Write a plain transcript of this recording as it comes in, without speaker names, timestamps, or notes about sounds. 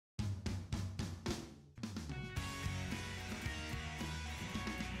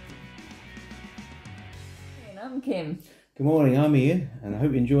I'm Kim. Good morning, I'm Ian, and I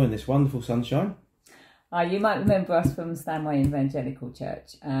hope you're enjoying this wonderful sunshine. You might remember us from Stanway Evangelical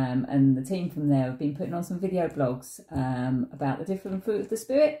Church, and the team from there have been putting on some video blogs about the different fruit of the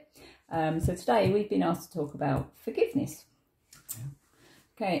Spirit. So today we've been asked to talk about forgiveness.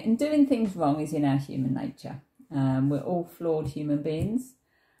 Okay, and doing things wrong is in our human nature. We're all flawed human beings.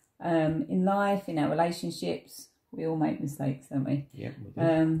 In life, in our relationships, we all make mistakes, don't we? Yeah, we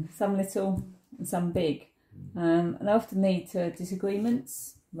do. Some little and some big. And they often lead to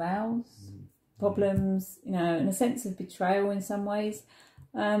disagreements, rows, problems, and a sense of betrayal in some ways.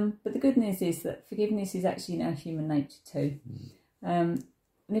 But the good news is that forgiveness is actually in our human nature too. And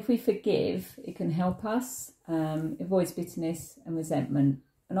if we forgive, it can help us, avoids bitterness and resentment,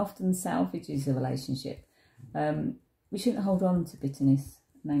 and often salvages a relationship. We shouldn't hold on to bitterness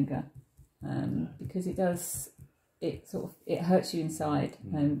and anger because it hurts you inside.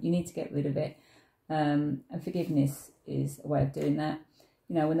 You need to get rid of it. And forgiveness is a way of doing that.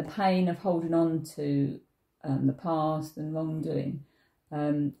 When the pain of holding on to the past and wrongdoing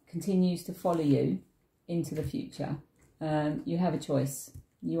continues to follow you into the future, you have a choice.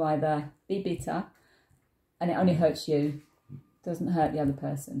 You either be bitter and it only hurts you, doesn't hurt the other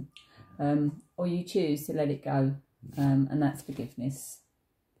person, or you choose to let it go, and that's forgiveness.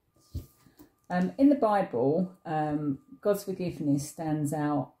 In the Bible, God's forgiveness stands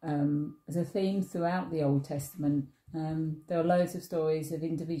out as a theme throughout the Old Testament. There are loads of stories of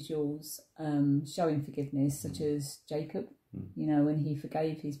individuals showing forgiveness, such as Jacob, when he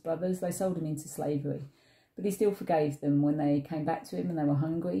forgave his brothers. They sold him into slavery, but he still forgave them when they came back to him and they were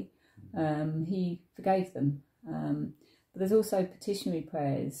hungry. He forgave them. But there's also petitionary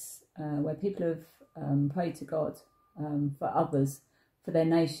prayers where people have prayed to God for others, for their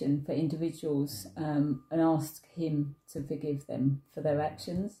nation, for individuals, and asked him to forgive them for their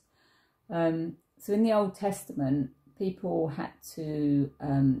actions. So in the Old Testament, people had to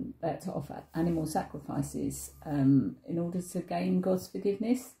offer animal sacrifices in order to gain God's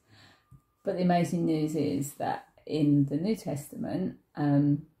forgiveness. But the amazing news is that in the New Testament,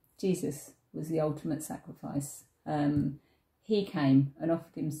 Jesus was the ultimate sacrifice. He came and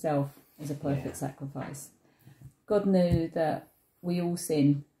offered himself as a perfect sacrifice. God knew that we all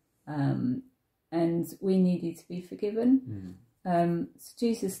sin, and we needed to be forgiven. So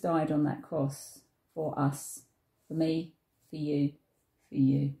Jesus died on that cross for us, for me, for you,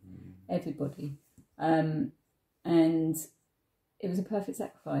 everybody. And it was a perfect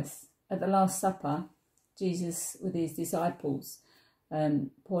sacrifice. At the Last Supper, Jesus, with his disciples,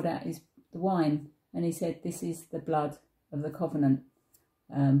 poured out the wine, and he said, "This is the blood of the covenant,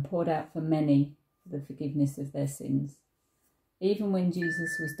 poured out for many for the forgiveness of their sins." Even when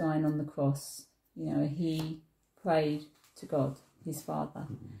Jesus was dying on the cross, he prayed to God, his Father,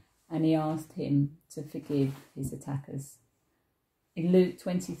 and he asked him to forgive his attackers. In Luke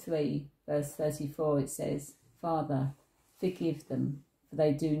 23, verse 34, it says, "Father, forgive them, for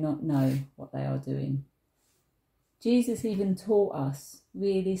they do not know what they are doing." Jesus even taught us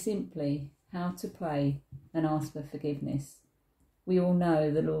really simply how to pray and ask for forgiveness. We all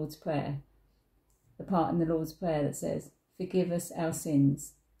know the Lord's Prayer, the part in the Lord's Prayer that says, "Forgive us our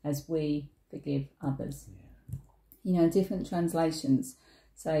sins as we forgive others." Different translations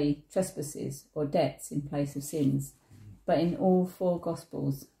say trespasses or debts in place of sins. But in all four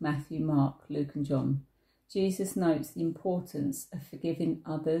Gospels, Matthew, Mark, Luke and John, Jesus notes the importance of forgiving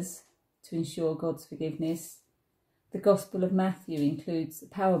others to ensure God's forgiveness. The Gospel of Matthew includes the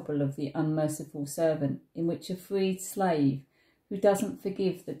parable of the unmerciful servant, in which a freed slave who doesn't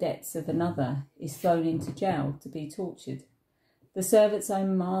forgive the debts of another is thrown into jail to be tortured. The servant's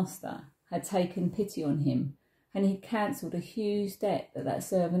own master had taken pity on him, and he'd cancelled a huge debt that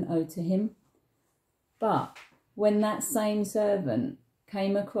servant owed to him. But when that same servant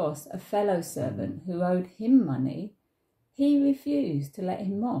came across a fellow servant who owed him money, he refused to let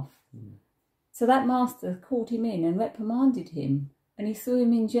him off. So that master called him in and reprimanded him, and he threw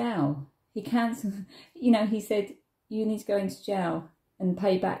him in jail. He cancelled, he said, "You need to go into jail and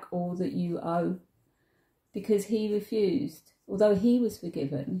pay back all that you owe," because he refused. Although he was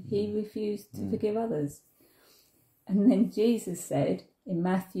forgiven, he refused to forgive others. And then Jesus said in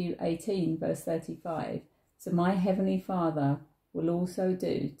Matthew 18, verse 35, "So my heavenly Father will also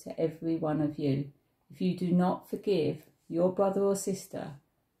do to every one of you if you do not forgive your brother or sister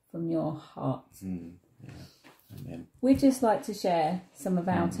from your heart." Amen. We'd just like to share some of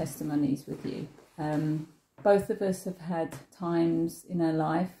our testimonies with you. Both of us have had times in our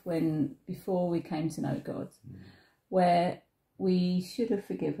life when, before we came to know God, where we should have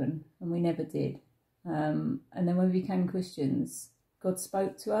forgiven and we never did. And then when we became Christians, God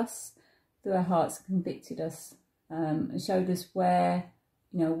spoke to us through our hearts and convicted us, and showed us where,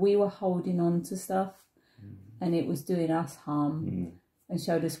 we were holding on to stuff and it was doing us harm, and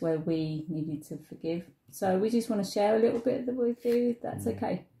showed us where we needed to forgive. So we just want to share a little bit with you, if that's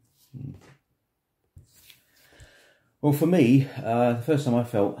okay. Well, for me, the first time I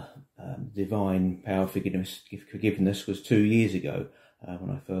felt divine power of forgiveness was 2 years ago, when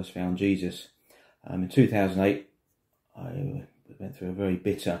I first found Jesus. In 2008, I went through a very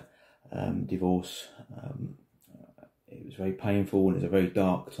bitter divorce. It was very painful, and it was a very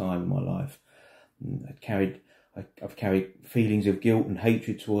dark time in my life. I've carried feelings of guilt and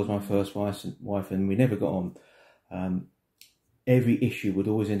hatred towards my first wife, and we never got on. Every issue would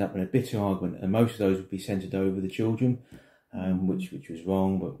always end up in a bitter argument, and most of those would be centred over the children, which was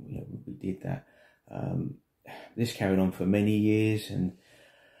wrong, but we did that. This carried on for many years, and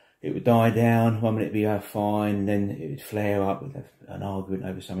it would die down. 1 minute it'd be fine, and then it would flare up. We'd have an argument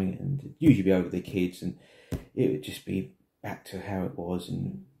over something, and it'd usually be over the kids, and it would just be back to how it was,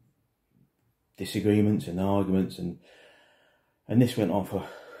 and disagreements and arguments, and this went on for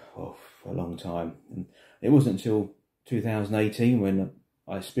a long time. And it wasn't until 2018 when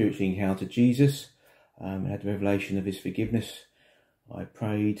I spiritually encountered Jesus, and had the revelation of his forgiveness. I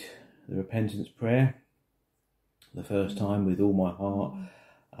prayed the repentance prayer the first time with all my heart,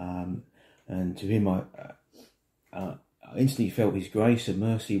 and to him I instantly felt his grace and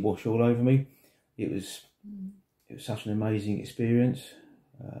mercy wash all over me. It was such an amazing experience.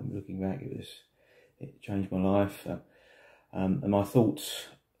 Looking back, it changed my life, and my thoughts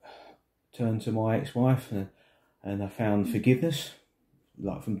turned to my ex-wife, and I found forgiveness,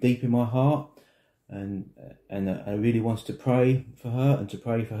 like from deep in my heart, and I really wanted to pray for her, and to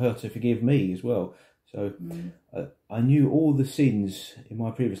pray for her to forgive me as well. So I knew all the sins in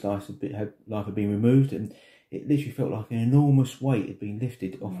my previous life had been removed, and it literally felt like an enormous weight had been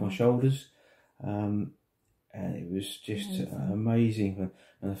lifted off my shoulders, and it was just amazing.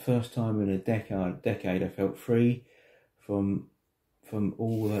 And the first time in a decade, I felt free from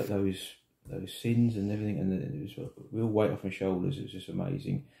all those sins and everything, and it was a real weight off my shoulders. It was just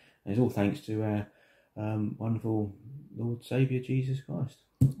amazing, and it's all thanks to our wonderful Lord Saviour Jesus Christ.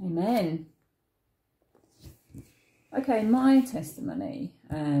 Amen. Okay, my testimony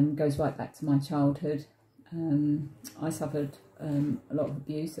goes right back to my childhood. I suffered a lot of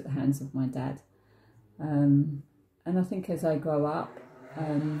abuse at the hands of my dad, and I think as I grow up,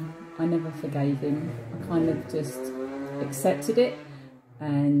 I never forgave him. I kind of just accepted it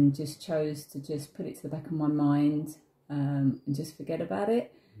and just chose to just put it to the back of my mind, and just forget about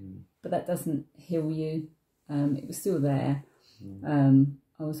it. But that doesn't heal you. It was still there.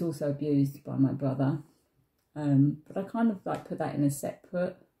 I was also abused by my brother, but I kind of put that in a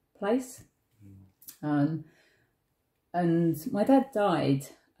separate place. And my dad died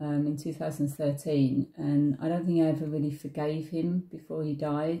in 2013, and I don't think I ever really forgave him before he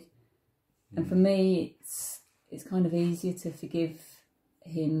died. And for me, it's kind of easier to forgive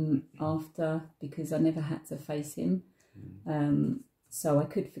him after, because I never had to face him, so I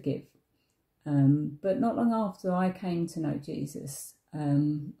could forgive. But not long after I came to know Jesus,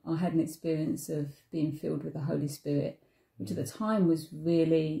 I had an experience of being filled with the Holy Spirit, which at the time was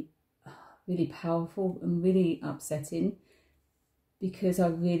really, really powerful and really upsetting, because I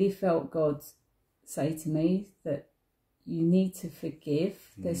really felt God say to me that you need to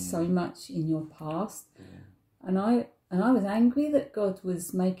forgive. There's so much in your past. And I was angry that God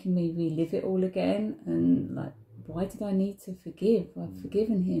was making me relive it all again, and why did I need to forgive? I've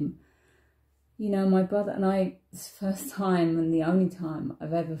forgiven him. My brother and I, it's the first time and the only time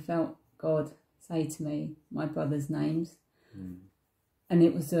I've ever felt God say to me my brother's names. And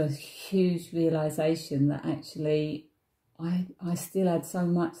it was a huge realisation that actually I still had so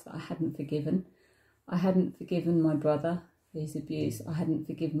much that I hadn't forgiven. I hadn't forgiven my brother for his abuse. I hadn't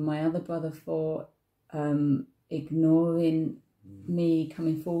forgiven my other brother for ignoring me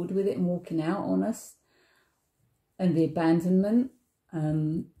coming forward with it and walking out on us, and the abandonment.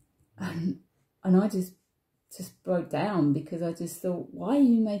 And I just broke down, because I just thought, why are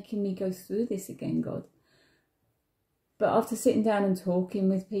you making me go through this again, God? But after sitting down and talking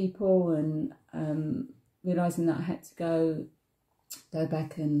with people, and realising that I had to go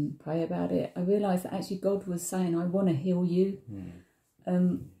back and pray about it, I realised that actually God was saying, I want to heal you.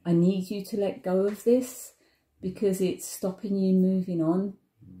 I need you to let go of this, because it's stopping you moving on.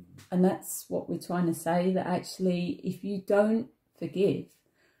 And that's what we're trying to say, that actually if you don't forgive,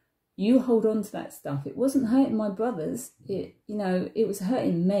 you hold on to that stuff. It wasn't hurting my brothers, it was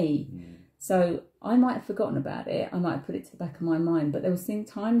hurting me. So I might have forgotten about it, I might have put it to the back of my mind, but there was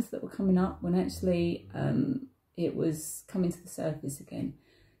times that were coming up when actually it was coming to the surface again.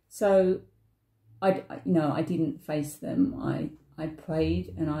 So I didn't face them. I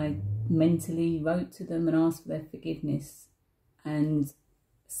prayed and I mentally wrote to them and asked for their forgiveness and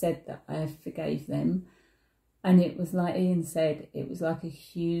said that I forgave them. And it was like Ian said, it was like a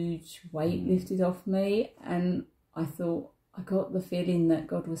huge weight lifted off me. And I thought, I got the feeling that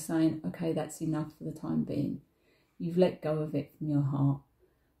God was saying, okay, that's enough for the time being. You've let go of it from your heart.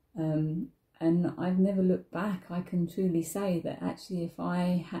 And I've never looked back. I can truly say that actually if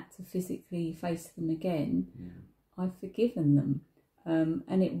I had to physically face them again, I've forgiven them.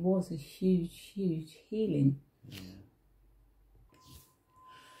 And it was a huge, huge healing. Yeah.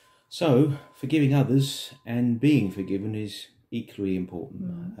 So, forgiving others and being forgiven is equally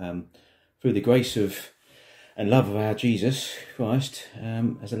important. Through the grace of and love of our Jesus Christ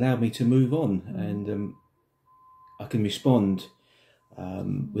has allowed me to move on, and I can respond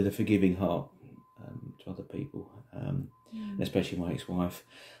with a forgiving heart to other people, especially my ex-wife.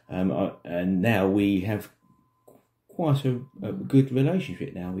 And now we have quite a good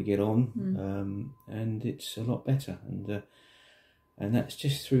relationship now. We get on, and it's a lot better. And that's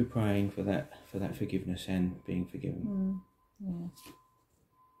just through praying for that forgiveness and being forgiven. Yeah.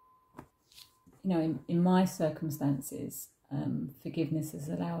 You know, in my circumstances, forgiveness has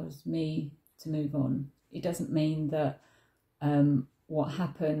allowed me to move on. It doesn't mean that what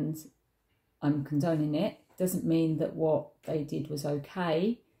happened, I'm condoning it. It doesn't mean that what they did was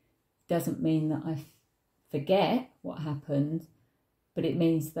okay. It doesn't mean that I forget what happened, but it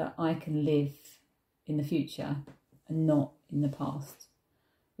means that I can live in the future and not in the past,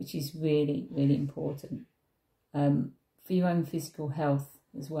 which is really, really important for your own physical health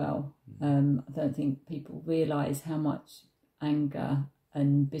as well. I don't think people realise how much anger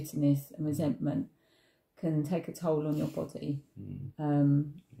and bitterness and resentment can take a toll on your body.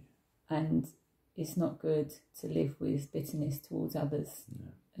 And it's not good to live with bitterness towards others.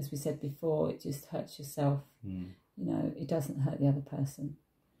 No. As we said before, it just hurts yourself. You know, it doesn't hurt the other person.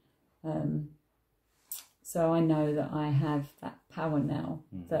 So I know that I have that power now,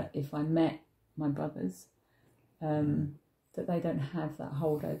 that if I met my brothers, that they don't have that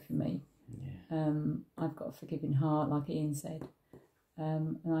hold over me. I've got a forgiving heart, like Ian said,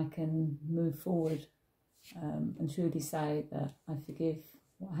 and I can move forward and truly say that I forgive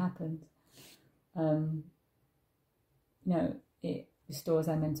what happened. You know, it restores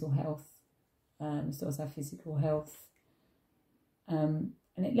our mental health, restores our physical health, and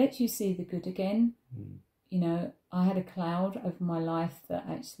it lets you see the good again. You know, I had a cloud over my life that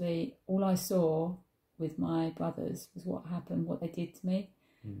actually all I saw with my brothers was what happened, what they did to me.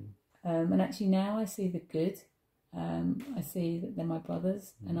 And actually now I see the good. I see that they're my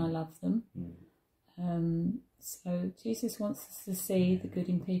brothers and I love them. So Jesus wants us to see the good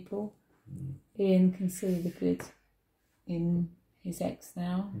in people. Ian can see the good in his ex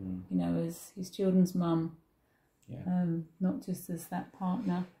now, you know, as his children's mum, not just as that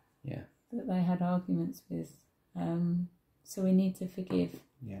partner that they had arguments with. So we need to forgive.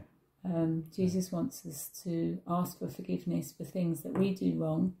 Jesus wants us to ask for forgiveness for things that we do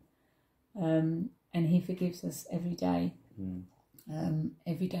wrong, and he forgives us every day.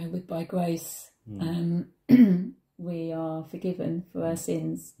 Every day by grace. We are forgiven for our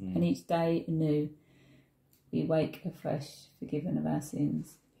sins, and each day anew we wake afresh, forgiven of our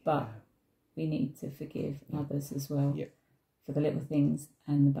sins. But we need to forgive others as well, for the little things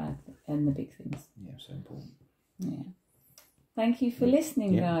and the bad and the big things. So important. Thank you for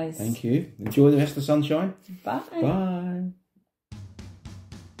listening, guys. Thank you. Enjoy the rest of the sunshine. Bye. Bye.